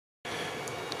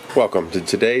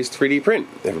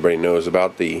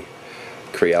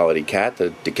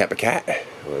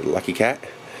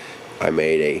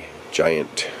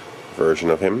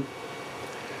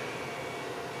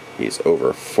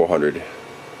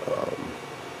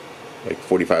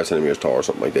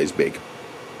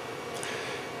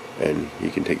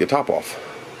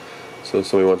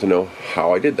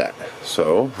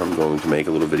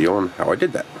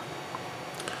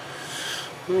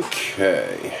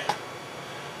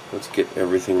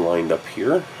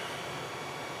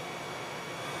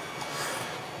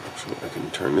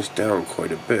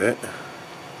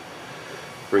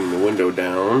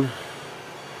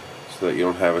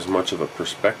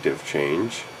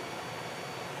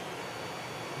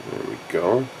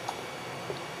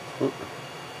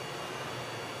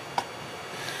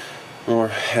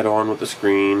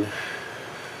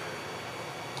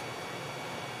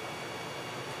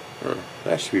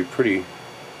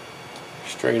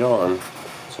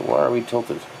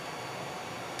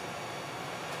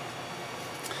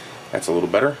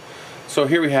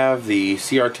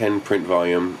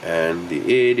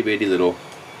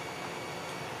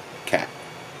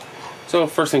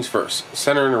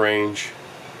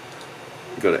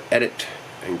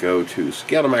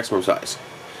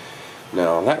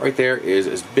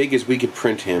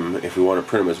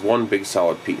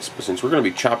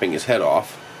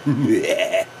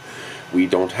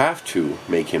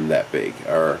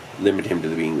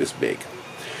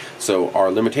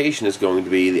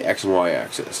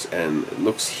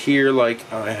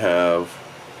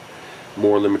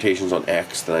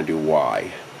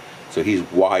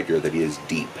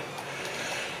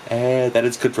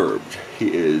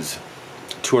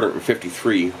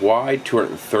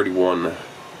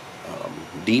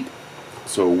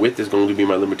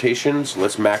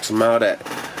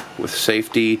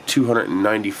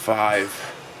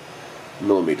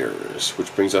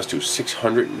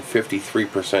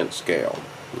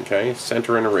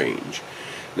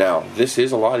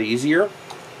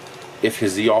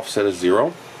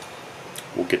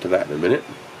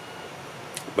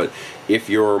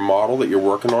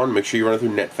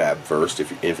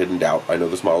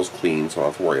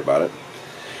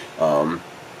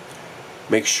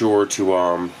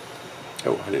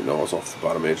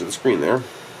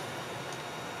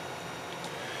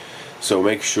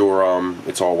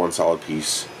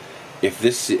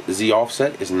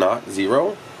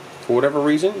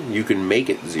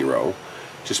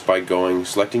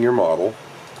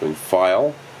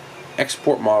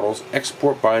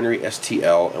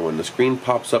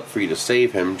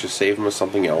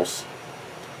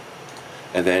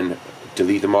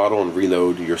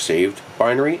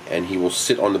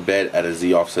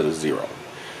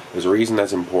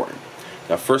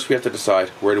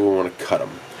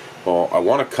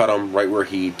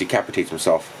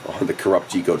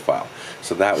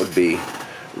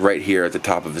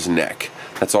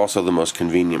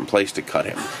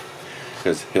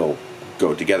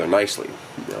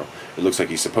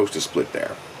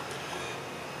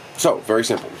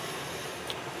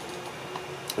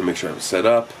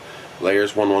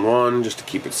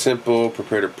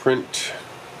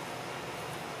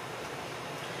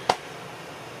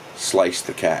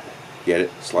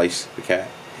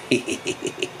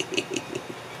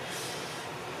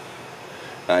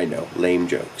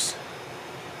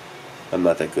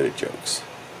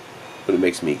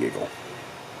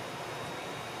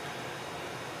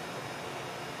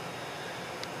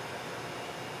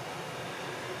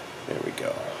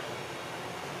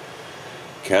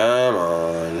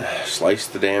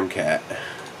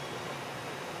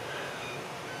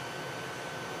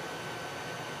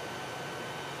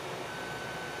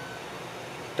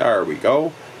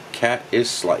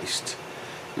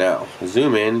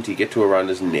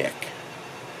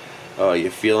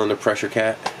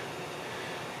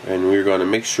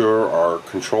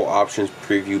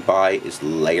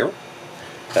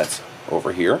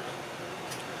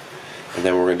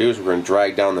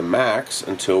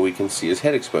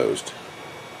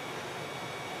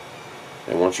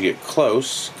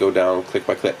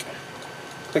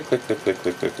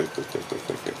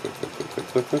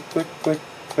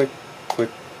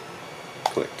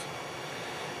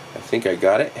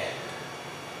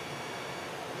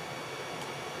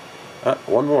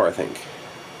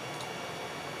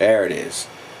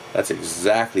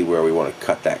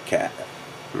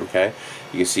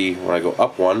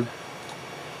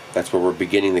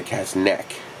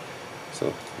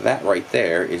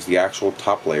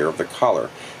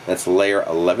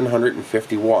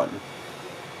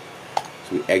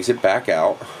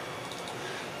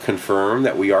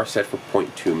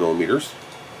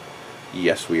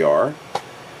Yes, we are.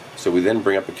 So we then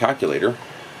bring up the calculator.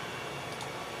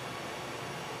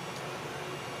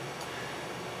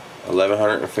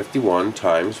 1151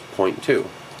 times 0.2.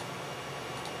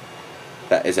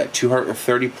 That is at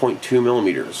 230.2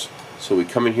 millimeters. So we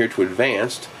come in here to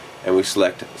advanced and we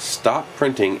select stop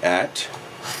printing at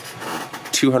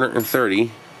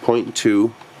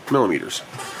 230.2 millimeters.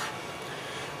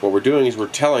 What we're doing is we're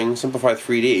telling Simplify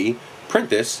 3D, print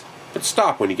this, but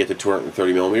stop when you get to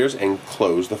 230 millimeters and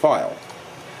close the file.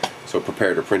 So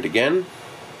prepare to print again.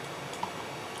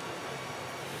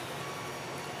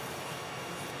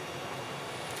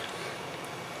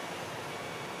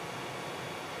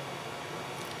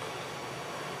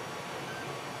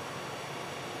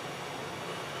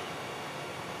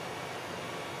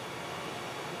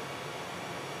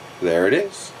 There it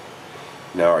is.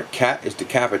 Now our cat is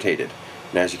decapitated.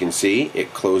 And as you can see,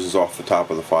 it closes off the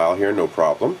top of the file here, no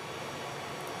problem.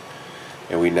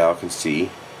 And we now can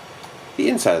see the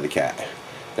inside of the cat.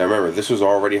 Now remember, this was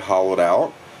already hollowed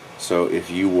out, so if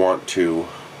you want to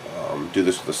do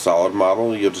this with a solid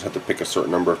model, you'll just have to pick a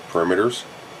certain number of perimeters.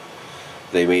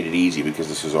 They made it easy because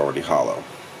this is already hollow.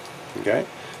 Okay?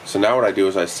 So now what I do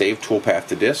is I save toolpath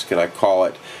to disk and I call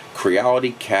it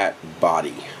Creality Cat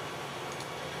Body.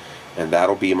 And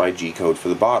that'll be my G code for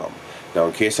the bottom. Now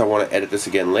in case I want to edit this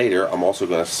again later, I'm also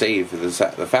going to save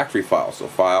the factory file. So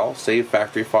File, Save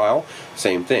Factory File,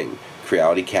 same thing,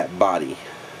 Creality Cat Body.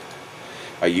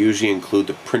 I usually include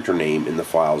the printer name in the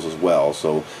files as well,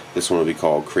 so this one will be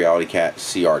called Creality Cat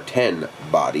CR-10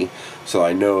 Body, so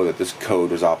I know that this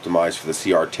code was optimized for the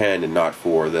CR-10 and not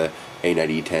for the Anet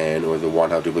E10 or the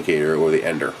one-hot duplicator or the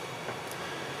Ender.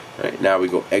 Alright, now we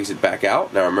go exit back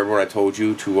out. Now remember when I told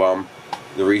you to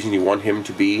the reason you want him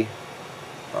to be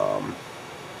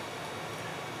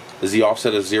the Z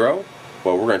offset of 0?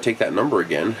 Well, we're going to take that number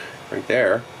again, right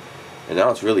there, and now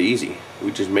it's really easy.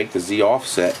 We just make the Z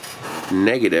offset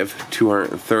negative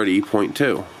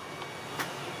 230.2.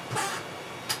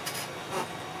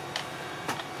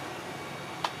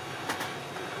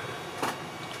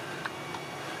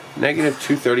 Negative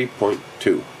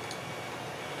 230.2.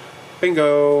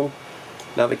 Bingo!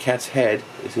 Now the cat's head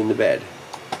is in the bed.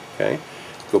 Okay?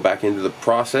 Go back into the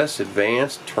process,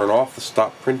 advanced, turn off the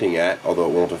stop printing at, although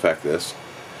it won't affect this.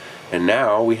 And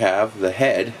now we have the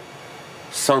head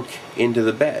sunk into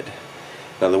the bed.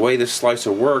 Now the way this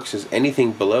slicer works is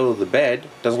anything below the bed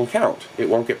doesn't count. It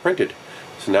won't get printed.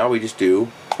 So now we just do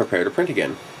prepare to print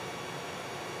again.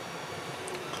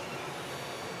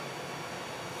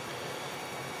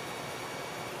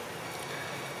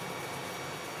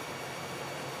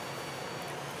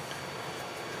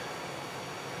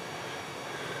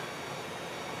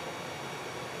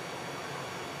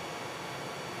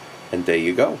 And there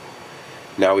you go.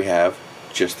 Now we have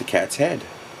just the cat's head.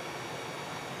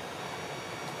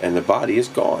 And the body is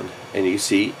gone. And you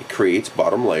see it creates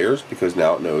bottom layers because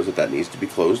now it knows that that needs to be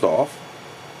closed off.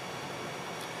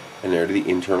 And there's the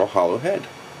internal hollow head.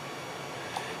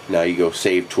 Now you go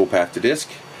save toolpath to disk,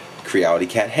 Creality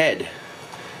Cat Head.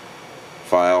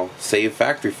 File, save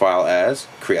factory file as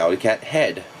Creality Cat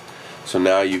Head. So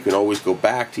now you can always go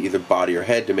back to either body or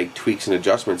head to make tweaks and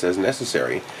adjustments as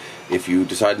necessary. If you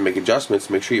decide to make adjustments,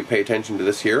 make sure you pay attention to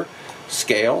this here.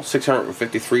 Scale,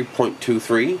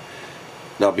 653.23.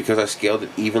 Now because I scaled it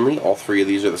evenly, all three of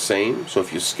these are the same. So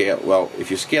if you scale, well,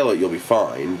 if you scale it, you'll be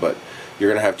fine, but you're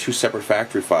going to have two separate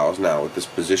factory files now with this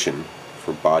position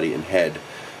for body and head.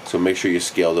 So make sure you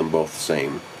scale them both the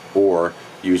same. Or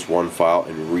use one file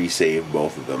and resave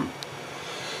both of them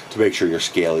to make sure your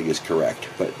scaling is correct.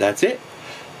 But that's it.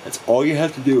 That's all you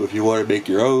have to do if you want to make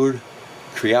your own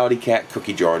Creality Cat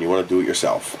cookie jar and you want to do it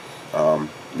yourself.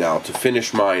 Now to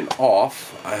finish mine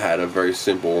off, I had a very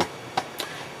simple,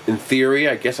 in theory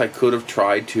I guess I could have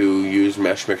tried to use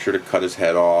mesh mixture to cut his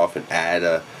head off and add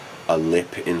a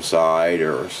lip inside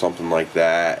or something like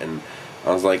that, and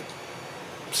I was like,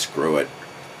 screw it.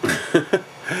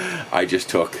 I just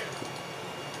took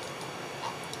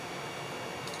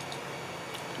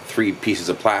 3 pieces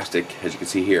of plastic, as you can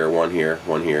see here, one here,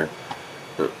 one here.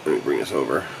 Let me bring this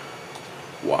over.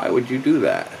 Why would you do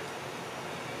that?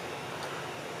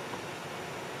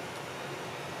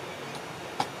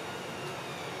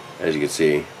 As you can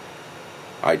see,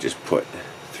 I just put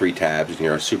 3 tabs in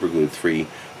here. I super glued 3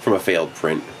 from a failed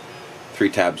print. 3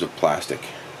 tabs of plastic.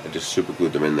 I just super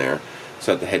glued them in there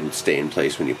so that the head would stay in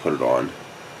place when you put it on.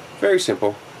 Very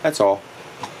simple. That's all.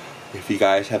 If you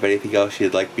guys have anything else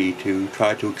you'd like me to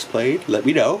try to explain, let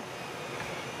me know.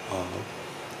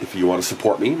 If you want to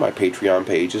support me, my Patreon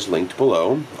page is linked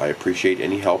below. I appreciate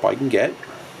any help I can get.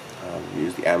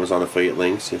 Use the Amazon affiliate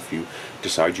links. If you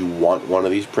decide you want one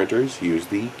of these printers, use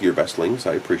the Gearbest links.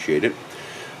 I appreciate it.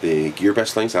 The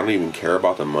Gearbest links, I don't even care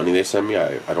about the money they send me.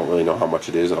 I don't really know how much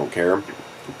it is. I don't care.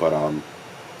 But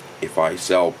if I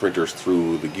sell printers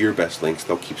through the Gearbest links,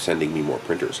 they'll keep sending me more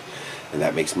printers. And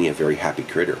that makes me a very happy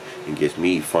creator and gives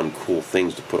me fun, cool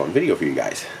things to put on video for you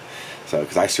guys. So,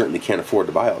 because I certainly can't afford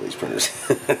to buy all these printers.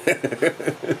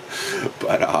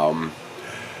 But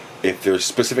if there's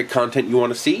specific content you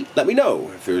want to see, let me know.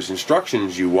 If there's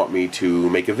instructions you want me to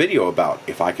make a video about,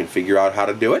 if I can figure out how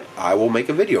to do it, I will make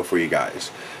a video for you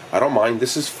guys. I don't mind.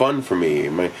 This is fun for me.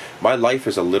 My life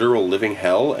is a literal living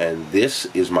hell, and this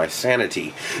is my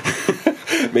sanity.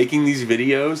 Making these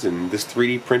videos and this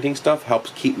 3D printing stuff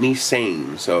helps keep me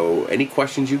sane. So any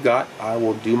questions you got, I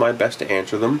will do my best to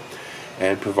answer them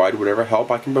and provide whatever help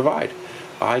I can provide.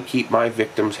 I keep my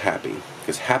victims happy,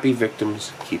 because happy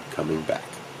victims keep coming back.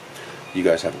 You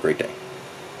guys have a great day.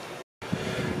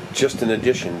 Just in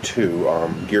addition to,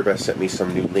 Gearbest sent me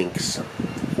some new links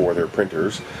for their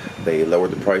printers. They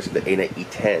lowered the price of the Anet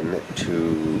E10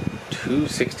 to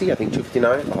 $260, I think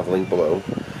 $259. I'll have a link below.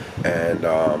 And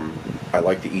I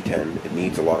like the E10. It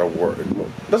needs a lot of work.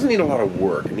 It doesn't need a lot of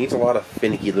work. It needs a lot of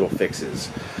finicky little fixes.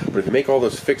 But if you make all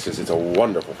those fixes, it's a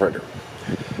wonderful printer.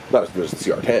 Not as good as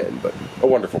the CR-10, but a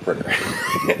wonderful printer.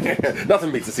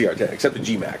 Nothing beats the CR-10 except the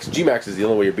G-Max. G-Max is the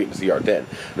only way you're beating the CR-10, and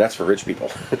that's for rich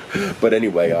people. But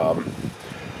anyway,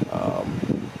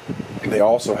 they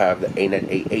also have the Anet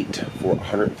E10 for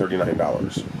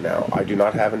 $139. Now, I do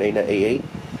not have an Anet E10,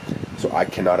 so I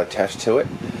cannot attest to it.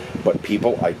 But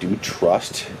people I do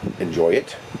trust enjoy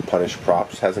it. Punish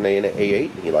Props has an Anet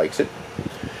E10, and he likes it.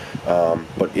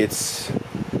 But it's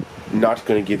not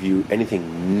going to give you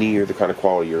anything near the kind of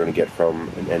quality you're going to get from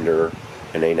an Ender,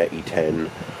 an Anet E10,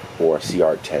 or a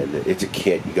CR-10. It's a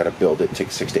kit. You got to build it. It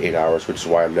takes 6 to 8 hours, which is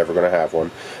why I'm never going to have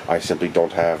one. I simply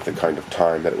don't have the kind of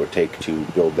time that it would take to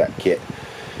build that kit,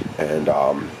 and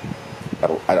I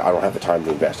don't have the time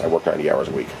to invest. I work 90 hours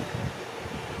a week.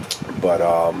 But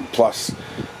plus,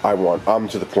 I'm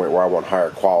to the point where I want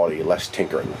higher quality, less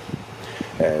tinkering.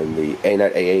 And the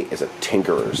Anet E10 is a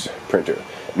tinkerer's printer.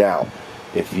 Now,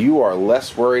 if you are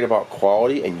less worried about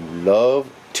quality and you love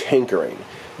tinkering,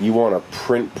 you want to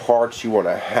print parts, you want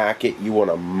to hack it, you want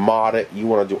to mod it, you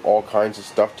want to do all kinds of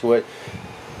stuff to it,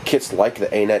 kits like the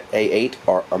Anet E10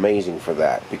 are amazing for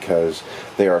that, because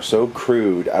they are so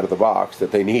crude out of the box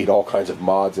that they need all kinds of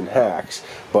mods and hacks.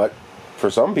 But for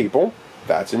some people,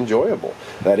 that's enjoyable.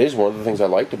 That is one of the things I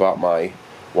liked about my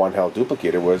one-hell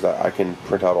duplicator, was that I can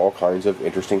print out all kinds of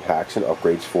interesting hacks and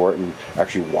upgrades for it, and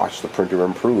actually watch the printer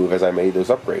improve as I made those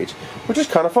upgrades, which is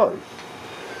kind of fun.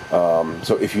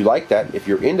 So if you like that, if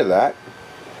you're into that,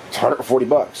 it's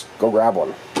 $140. Go grab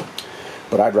one.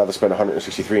 But I'd rather spend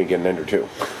 $163 and get an Ender too.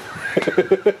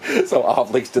 So I'll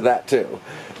have links to that too.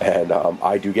 And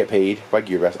I do get paid by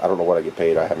Gearbest. I don't know what I get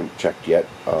paid. I haven't checked yet.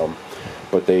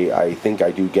 But I think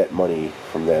I do get money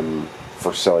from them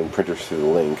for selling printers through the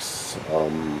links.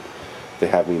 They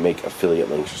have me make affiliate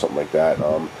links or something like that.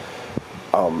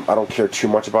 I don't care too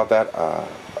much about that.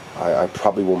 I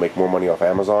probably will make more money off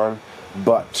Amazon.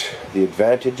 But the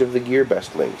advantage of the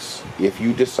Gearbest links, if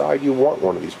you decide you want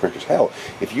one of these printers, hell,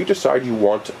 if you decide you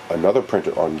want another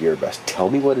printer on Gearbest, tell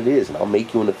me what it is and I'll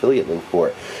make you an affiliate link for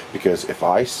it. Because if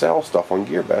I sell stuff on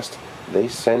Gearbest, they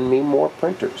send me more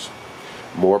printers.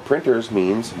 More printers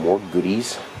means more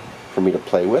goodies for me to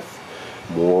play with,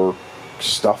 more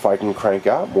stuff I can crank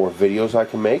out, more videos I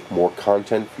can make, more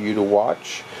content for you to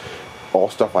watch. All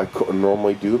stuff I couldn't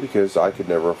normally do because I could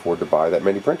never afford to buy that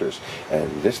many printers.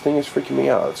 And this thing is freaking me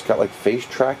out. It's got like face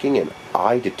tracking and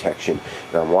eye detection.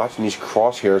 And I'm watching these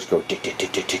crosshairs go tick, tick,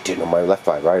 tick, tick, tick, tick, on my left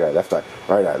eye, right eye, left eye,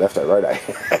 right eye, left eye, right eye.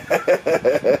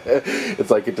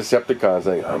 It's like a Decepticon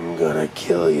saying, I'm gonna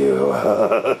kill you.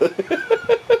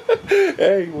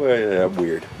 Anyway, I'm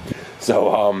weird.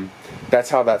 So, that's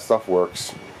how that stuff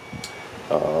works.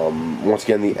 Once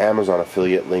again, the Amazon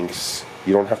affiliate links,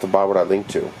 you don't have to buy what I link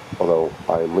to, although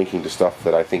I'm linking to stuff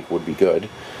that I think would be good.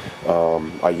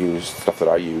 I use stuff that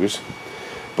I use,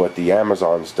 but the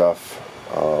Amazon stuff,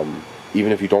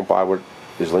 even if you don't buy what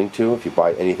is linked to, if you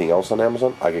buy anything else on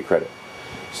Amazon, I get credit.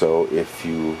 So if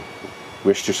you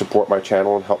wish to support my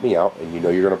channel and help me out, and you know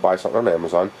you're going to buy something on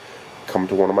Amazon, come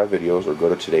to one of my videos or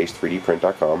go to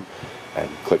todays3dprint.com and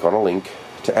click on a link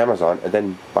to Amazon and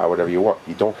then buy whatever you want.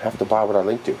 You don't have to buy what I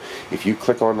link to. If you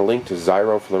click on the link to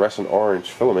Ziro Fluorescent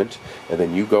Orange Filament and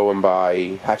then you go and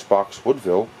buy Hatchbox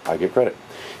Woodville, I get credit.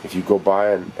 If you go buy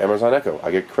an Amazon Echo,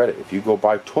 I get credit. If you go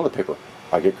buy toilet paper,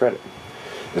 I get credit.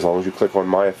 As long as you click on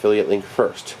my affiliate link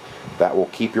first. That will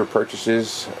keep your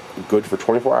purchases good for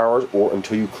 24 hours or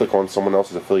until you click on someone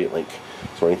else's affiliate link.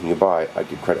 So anything you buy, I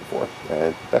get credit for.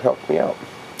 And that helps me out.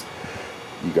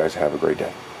 You guys have a great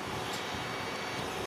day.